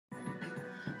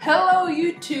Hello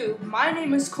YouTube, my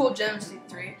name is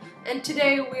CoolGems3 and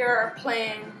today we are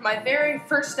playing my very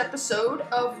first episode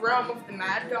of Realm of the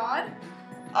Mad God.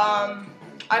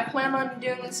 I plan on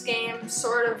doing this game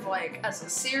sort of like as a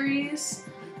series.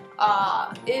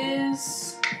 The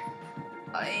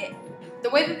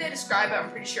way that they describe it,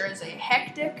 I'm pretty sure, is a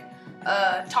hectic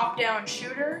top-down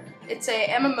shooter. It's a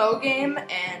MMO game,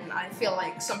 and I feel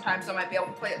like sometimes I might be able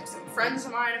to play it with some friends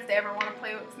of mine if they ever want to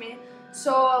play it with me.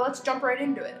 So let's jump right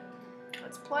into it.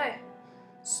 Let's play.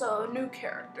 So, new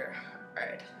character.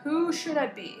 Alright, who should I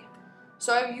be?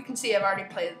 So you can see I've already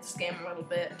played this game a little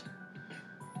bit.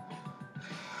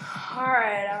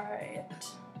 Alright.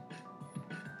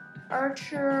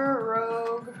 Archer,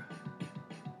 rogue.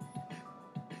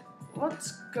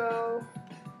 Let's go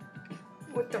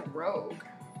with the rogue.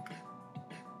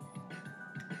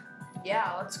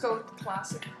 Yeah, let's go with the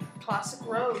classic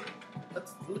rogue.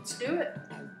 Let's do it.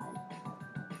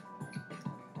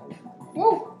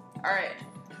 Woo! Alright.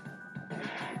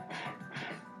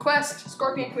 Quest,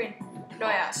 Scorpion Queen. No,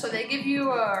 yeah, so they give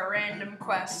you random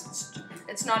quests.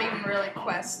 It's not even really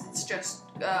quests, it's just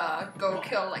go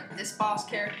kill like this boss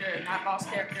character and that boss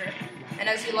character. And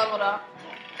as you level it up,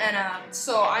 and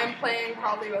so I'm playing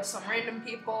probably with some random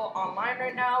people online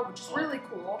right now, which is really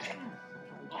cool.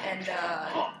 And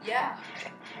yeah.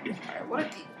 Alright, what are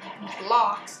these?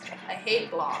 Blocks. I hate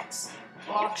blocks.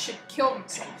 Blocks should kill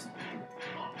themselves.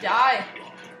 Die.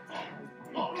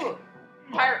 Ooh,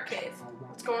 pirate cave.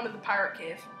 Let's go into the pirate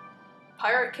cave.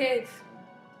 Pirate cave.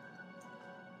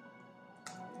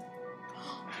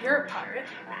 You're a pirate.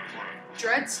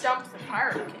 Dread Stump the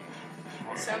Pirate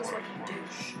King. Sounds like a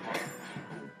douche.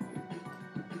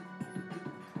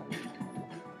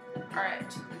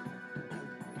 Alright.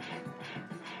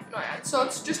 Alright, so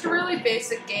it's just a really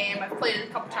basic game. I've played it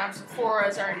a couple times before,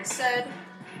 as I already said.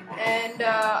 And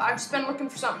I've just been looking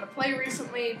for something to play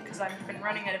recently because I've been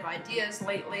running out of ideas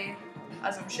lately,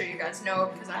 as I'm sure you guys know,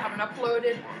 because I haven't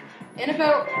uploaded in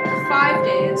about 5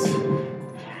 days.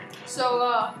 So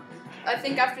I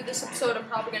think after this episode I'm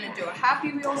probably going to do a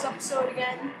Happy Wheels episode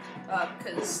again,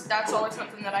 because that's always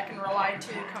something that I can rely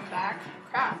to come back.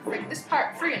 Crap, this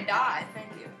part friggin' died,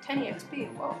 thank you. 10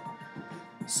 EXP, whoa.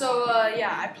 So,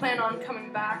 yeah, I plan on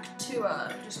coming back to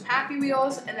do some Happy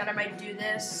Wheels, and then I might do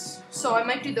this. So I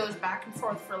might do those back and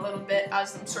forth for a little bit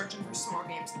as I'm searching for some more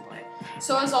games to play.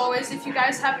 So as always, if you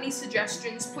guys have any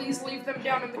suggestions, please leave them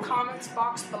down in the comments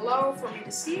box below for me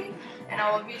to see, and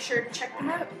I will be sure to check them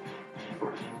out.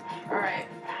 Alright.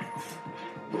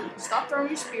 Stop throwing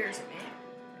your spears at me.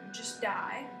 Just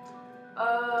die.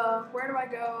 Where do I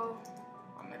go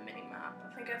on my mini-map?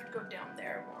 I think I have to go down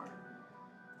there more.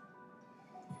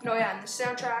 No, yeah, and the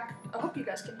soundtrack, I hope you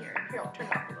guys can hear it. Here, I'll turn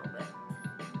it up a little bit.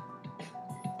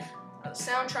 The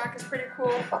soundtrack is pretty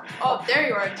cool. Oh, there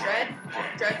you are,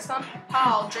 Dread Stump.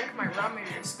 I'll drink my rum in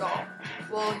your skull.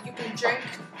 Well, you can drink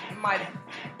my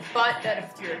butt out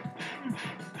of your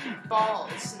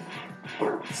balls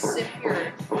and sip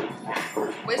your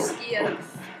whiskey out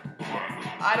of...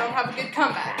 I don't have a good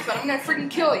comeback, but I'm gonna freaking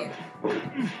kill you.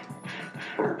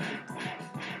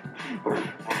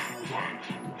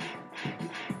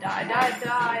 Die, die,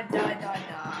 die, die, die, die,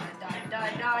 die,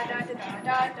 die, die, die, die,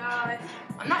 die, die.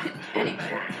 I'm not hitting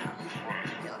anybody right now.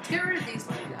 Yeah, let's get rid of these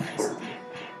little guys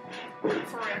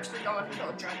before we actually go into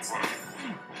the Dread Stump.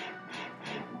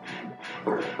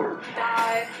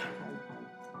 Die.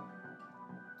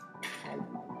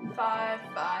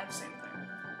 5, same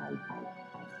thing.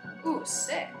 Ooh,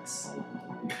 6.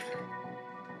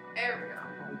 There we go.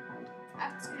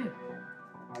 That's good.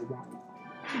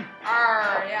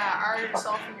 Yeah,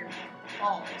 yourself in your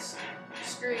balls.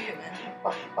 Screw you, man.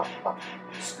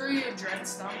 Screw you, Dread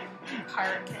Stump,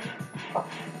 Pirate King.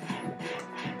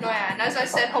 No, yeah, and as I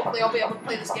said, hopefully I'll be able to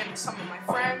play this game with some of my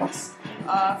friends.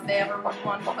 If they ever would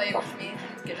want to play it with me,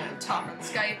 get to talk on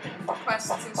Skype and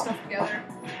quests and stuff together.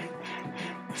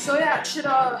 So yeah, it should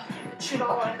all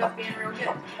end up being real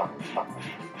good.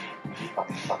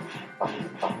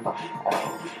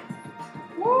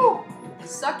 Woo!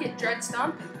 Suck it, Dread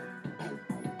Stump.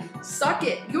 Suck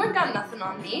it. You ain't got nothing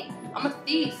on me. I'm a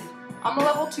thief. I'm a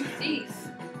level 2 thief.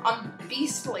 I'm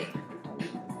beastly.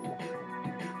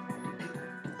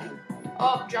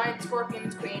 Oh, giant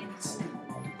scorpions, queens.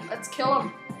 Let's kill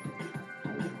them.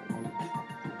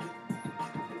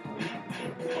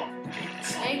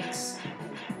 Snakes.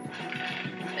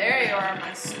 There you are,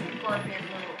 my scorpion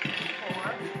little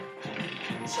whore.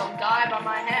 You shall die by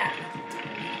my hand.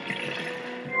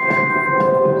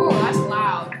 Ooh, that's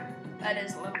loud. That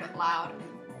is a little bit loud.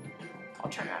 I'll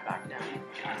turn that back down.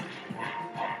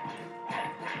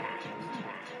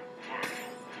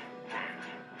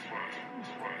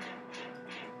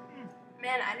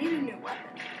 Man, I need a new weapon.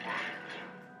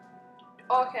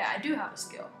 Okay, I do have a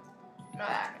skill. No,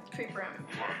 I can creep around.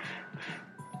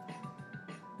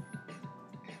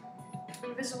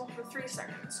 Invisible for 3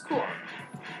 seconds. Cool.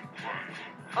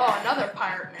 Oh, another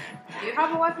pirate man. Do you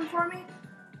have a weapon for me?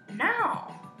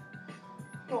 No.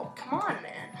 Well, come on,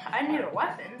 man. I need a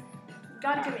weapon. You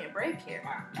gotta give me a break here.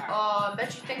 I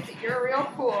bet you think that you're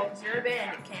real cool because you're a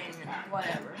bandit king and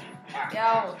whatever.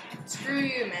 Yeah, well, screw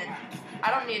you, man. I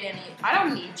don't need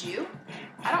you.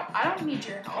 I don't need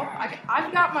your help.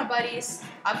 I've got my buddies.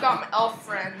 I've got my elf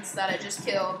friends that I just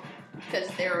killed because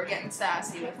they were getting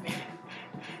sassy with me.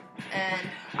 And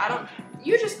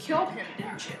you just killed him,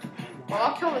 didn't you? Well,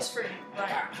 I'll kill this freaking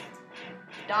bunny.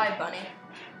 Die, bunny.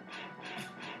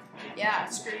 Yeah,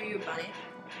 screw you, bunny.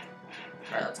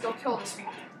 Alright, let's go kill this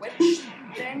witch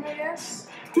thing, I guess.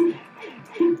 Oh,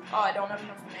 I don't have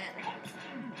enough mana.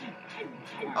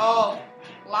 Oh,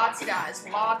 lots of guys.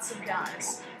 Okay,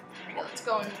 let's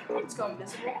go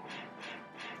invisible.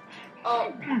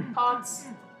 Oh, pots.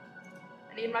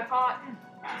 I need my pot.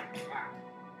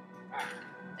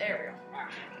 There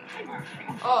we go.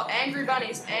 Oh, angry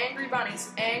bunnies, and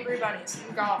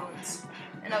goblins,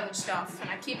 and other stuff. And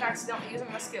I keep accidentally using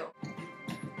my skill.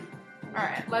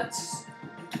 Alright, let's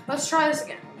try this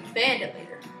again. Bandit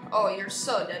leader. Oh, you're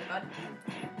so dead, bud.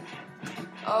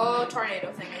 Oh,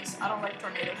 tornado thingies. I don't like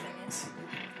tornado thingies.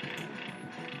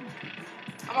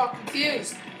 I'm all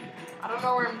confused. I don't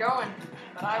know where I'm going,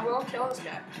 but I will kill this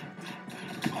guy.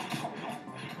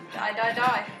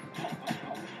 Die.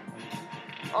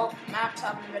 Oh, map's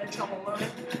having a bit of trouble loading.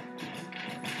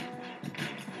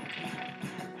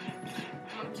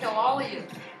 I'm gonna kill all of you.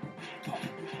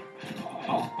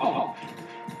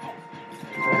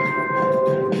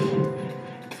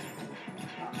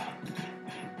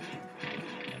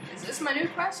 Is this my new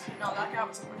quest? No, that guy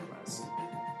wasn't my quest.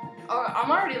 Oh, I'm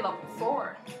already level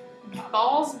 4.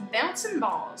 Balls, bouncing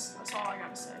balls. That's all I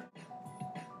gotta say.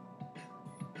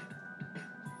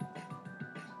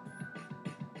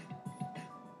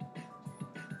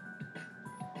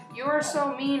 You are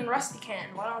so mean, Rusty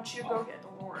Can. Why don't you go get the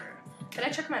warrior? Can I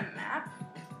check my map?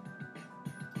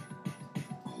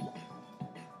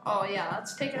 Oh yeah,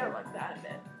 let's take it out like that a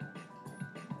bit.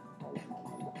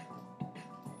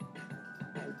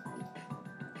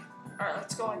 Alright,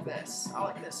 let's go like this. I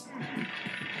like this one.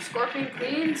 Scorpion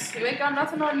Queens, you ain't got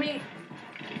nothing on me.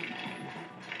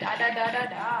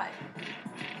 Die.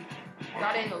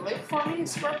 Got any loot for me,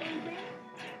 Scorpion Queen?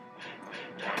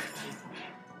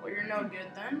 Well, you're no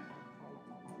good then.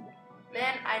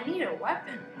 Man, I need a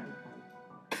weapon.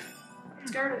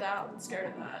 Let's get rid of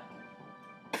that.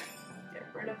 Get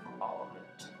rid of all of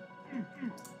it.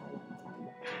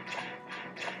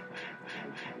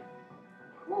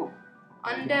 Ooh,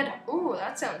 undead. Ooh,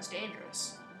 that sounds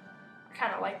dangerous. I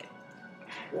kind of like it.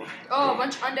 Oh, a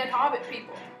bunch of undead hobbit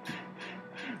people.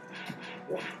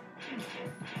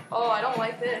 Oh, I don't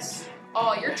like this.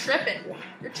 Oh, you're tripping.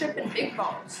 You're tripping big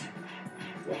balls.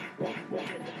 I'm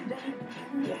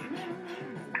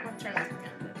gonna turn that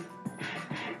again.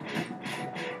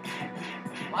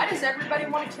 Why does everybody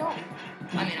want to kill me?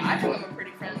 I mean, I think I'm a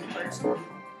pretty friendly person.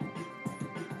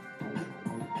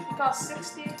 It costs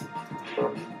 60.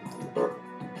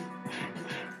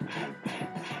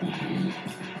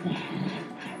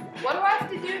 What do I have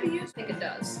to do to use? I think it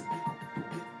does.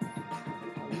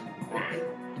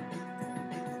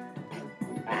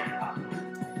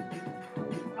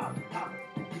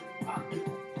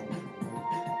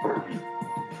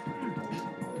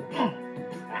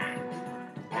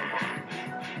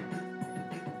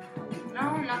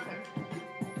 No, nothing.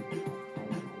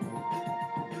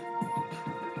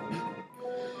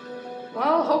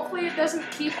 Well, hopefully it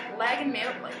doesn't keep lagging me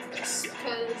out like this,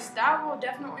 because that will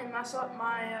definitely mess up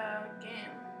my game.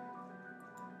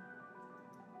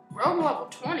 Rogue level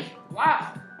 20.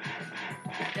 Wow.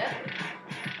 Deadly.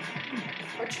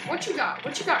 What you got?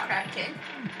 What you got, Crab King?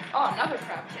 Oh, another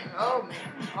Crab King. Oh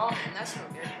man, that's no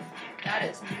good. That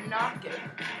is not good.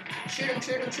 Shoot him.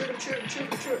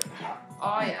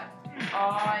 Oh yeah.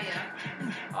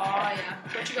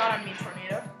 What you got on me,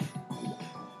 Tornado?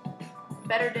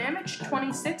 Better damage,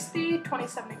 2060,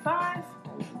 2075.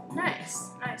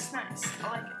 Nice. I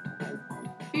like it.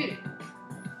 Beauty.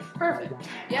 Perfect.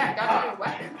 Yeah, I got a new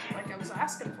weapon, like I was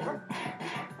asking for.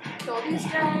 Kill these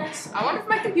guys. I wonder if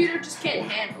my computer just can't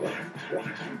handle it.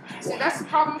 See, that's the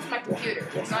problem with my computer,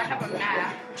 because I have a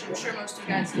Mac, which I'm sure most of you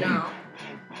guys know.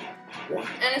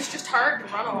 And it's just hard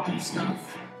to run a lot of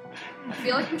stuff. I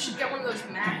feel like we should get one of those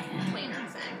Mac cleaner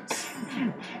things.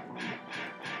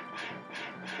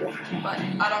 But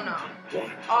I don't know.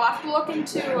 I'll have to look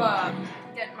into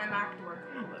getting my Mac to work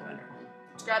a little bit better.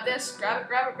 Let's grab this. Grab it,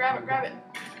 grab it, grab it, grab it.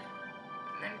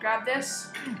 And then grab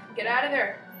this. Get out of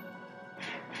there.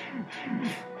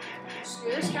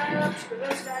 Screw this guy up. Screw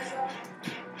those guys up.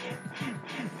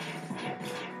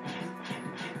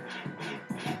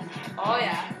 Oh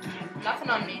yeah.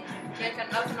 Nothing on me. You ain't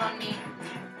got nothing on me.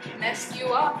 Mess you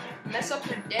up. Mess up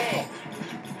your day.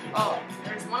 Oh,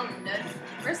 there's one of them dead.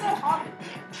 Where's that hobbit?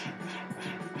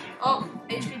 Oh,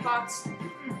 HP pots.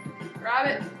 Grab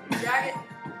it. Drag it.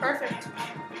 Perfect.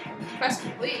 Quest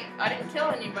complete. I didn't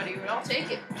kill anybody, but I'll take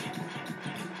it.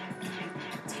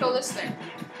 Let's kill this thing.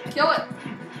 Kill it.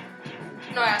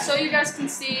 No, yeah, so you guys can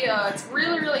see, it's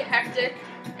really, really hectic,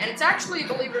 and it's actually,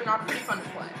 believe it or not, pretty fun to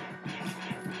play.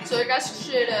 So you guys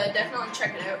should definitely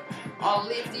check it out. I'll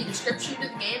leave the description to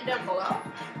the game down below,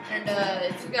 and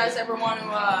if you guys ever want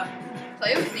to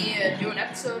play with me, do an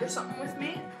episode or something with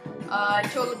me, I'd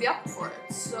totally be up for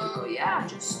it. So yeah,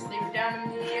 just leave it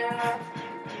down in the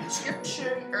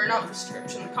description, or not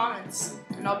description, the comments,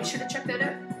 and I'll be sure to check that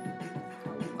out.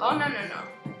 Oh, no.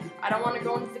 I don't want to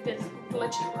go into the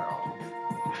glitchy world.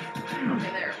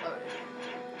 Okay, there, loaded.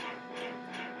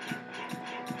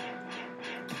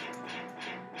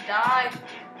 Die.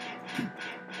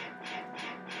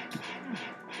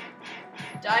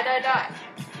 Die.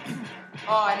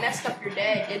 Oh, I messed up your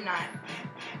day, didn't I?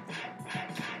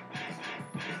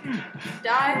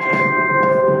 Die.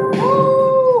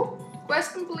 Woo!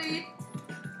 Quest complete.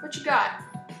 What you got?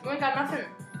 You ain't got nothing.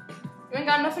 You ain't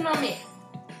got nothing on me.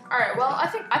 Alright, well, I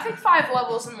think 5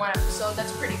 levels in one episode,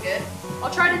 that's pretty good.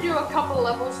 I'll try to do a couple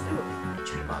levels. Ooh,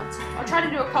 HP bots. I'll try to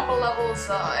do a couple levels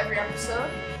every episode.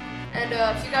 And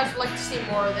if you guys would like to see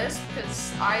more of this,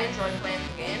 because I enjoy playing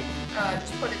the game,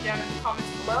 just put it down in the comments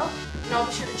below, and I'll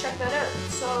be sure to check that out.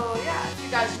 So yeah, if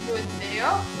you guys enjoyed the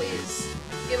video, please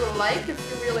give it a like. If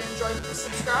you really enjoyed it,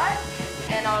 subscribe.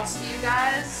 And I'll see you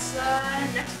guys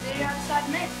next video outside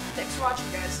of me. Thanks for watching,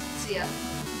 guys. See ya.